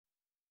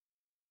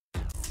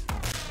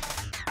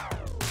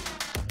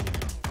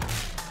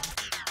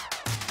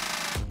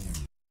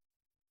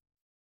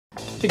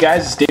Hey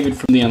guys, it's David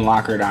from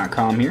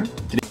theunlocker.com here.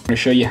 Today I'm going to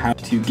show you how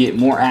to get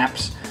more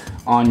apps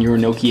on your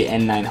Nokia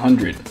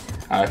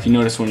N900. If you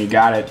notice when you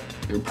got it,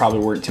 there probably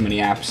weren't too many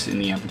apps in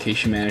the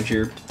application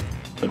manager,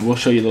 but we'll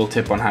show you a little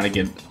tip on how to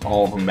get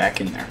all of them back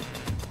in there.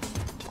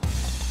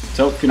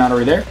 So if you're not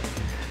already there,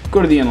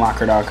 go to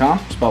theunlocker.com,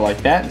 spelled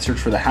like that, and search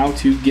for the how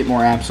to get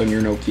more apps on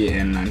your Nokia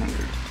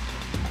N900.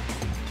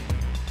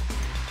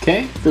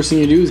 Okay, first thing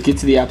you do is get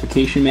to the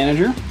application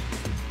manager.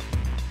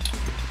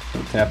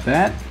 So tap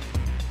that.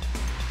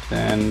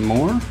 Then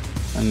more,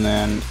 and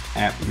then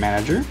app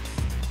manager.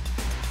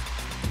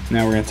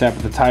 Now we're going to tap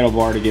at the title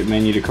bar to get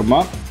menu to come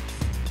up.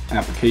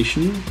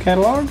 Application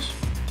catalogs.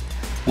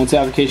 Once the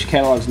application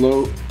catalogs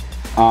load,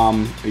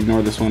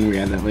 ignore this one, we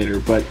add that later,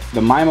 but the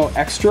MIMO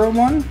Extra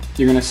one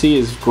you're going to see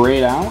is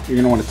grayed out. You're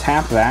going to want to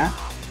tap that,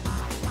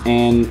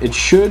 and it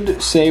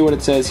should say what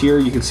it says here.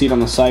 You can see it on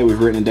the site. We've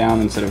written it down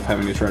instead of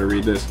having to try to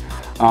read this.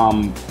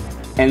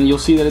 And you'll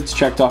see that it's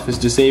checked off as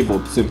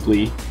disabled.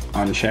 Simply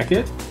uncheck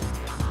it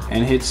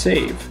and hit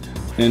save.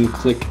 Then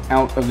click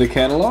out of the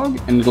catalog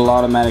and it'll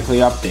automatically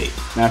update.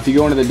 Now if you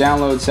go into the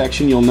download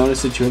section, you'll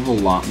notice that you have a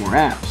lot more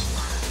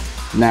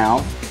apps.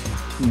 Now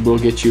we'll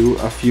get you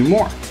a few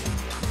more.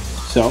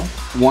 So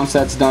once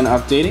that's done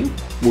updating,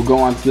 we'll go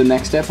on to the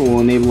next step and we'll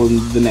enable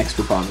the next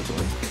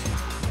repository.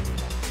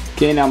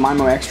 Okay, now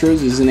MIMO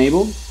Extras is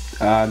enabled.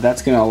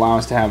 That's going to allow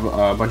us to have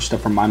a bunch of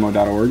stuff from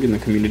MIMO.org in the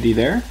community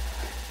there.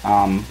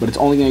 But it's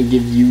only going to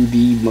give you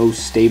the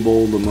most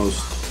stable, the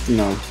most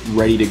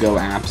ready to go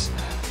apps.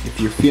 If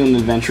you're feeling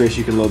adventurous,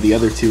 you can load the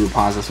other two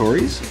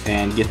repositories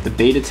and get the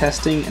beta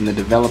testing and the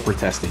developer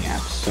testing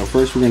apps. So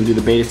first we're going to do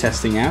the beta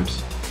testing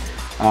apps.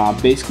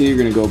 Basically you're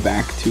going to go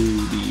back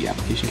to the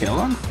application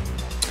catalog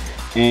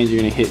and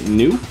you're going to hit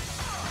new,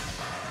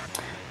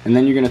 and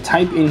then you're going to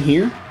type in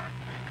here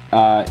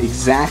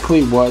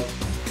exactly what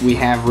we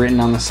have written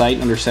on the site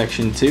under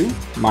section 2,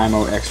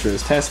 MIMO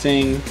Extras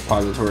testing,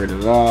 repository,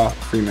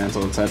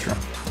 Fremantle, etc.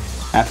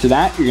 After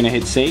that you're going to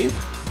hit save.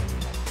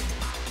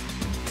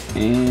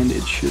 And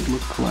it should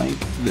look like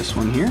this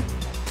one here.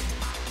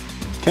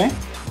 Okay,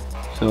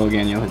 so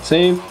again you'll hit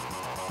save.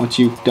 Once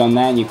you've done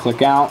that and you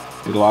click out,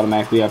 it'll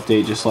automatically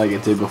update just like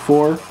it did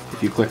before.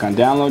 If you click on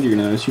download, you're going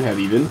to notice you have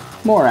even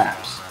more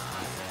apps.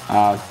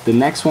 The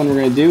next one we're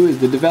going to do is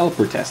the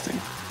developer testing,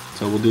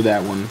 so we'll do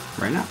that one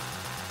right now.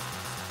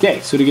 Okay,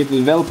 so to get the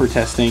developer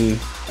testing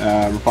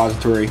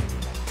repository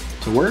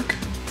to work,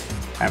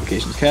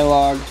 applications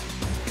catalog,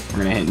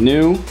 we're going to hit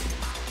new,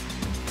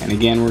 and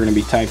again we're going to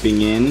be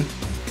typing in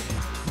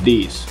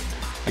these.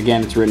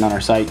 Again, it's written on our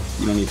site.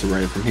 You don't need to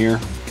write it from here.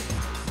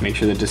 Make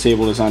sure that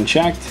disabled is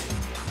unchecked.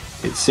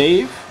 Hit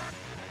save.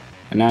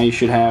 And now you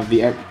should have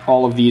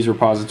all of these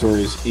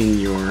repositories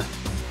in your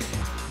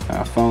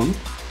phone.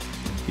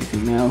 You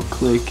can now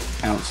click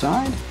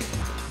outside.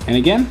 And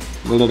again,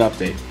 let it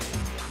update.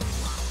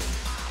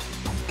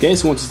 Okay,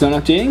 so once it's done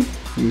updating,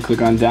 you can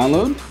click on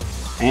download.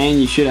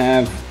 And you should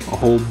have a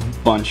whole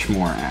bunch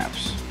more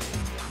apps.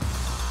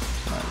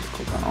 So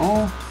click on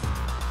all.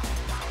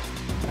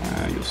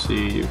 You'll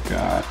see you've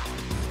got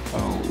a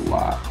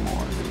lot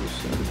more than you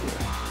started with.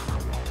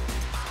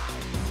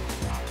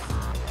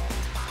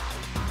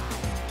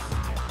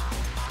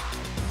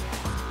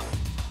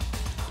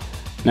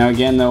 Now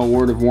again though,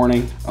 word of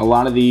warning, a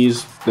lot of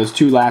those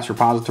two last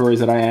repositories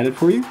that I added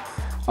for you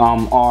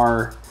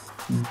are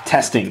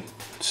testing.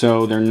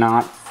 So there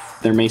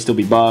may still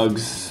be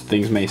bugs,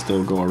 things may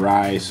still go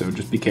awry, so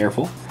just be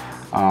careful.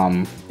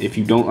 If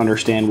you don't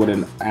understand what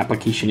an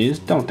application is,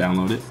 don't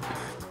download it.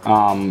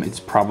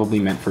 It's probably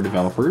meant for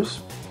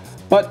developers,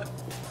 but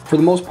for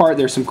the most part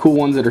there's some cool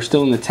ones that are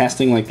still in the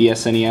testing, like the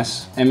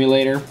SNES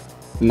emulator.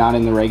 Not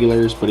in the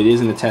regulars, but it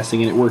is in the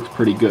testing and it works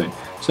pretty good,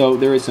 so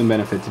there is some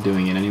benefit to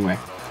doing it anyway.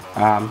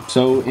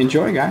 So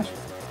enjoy, guys.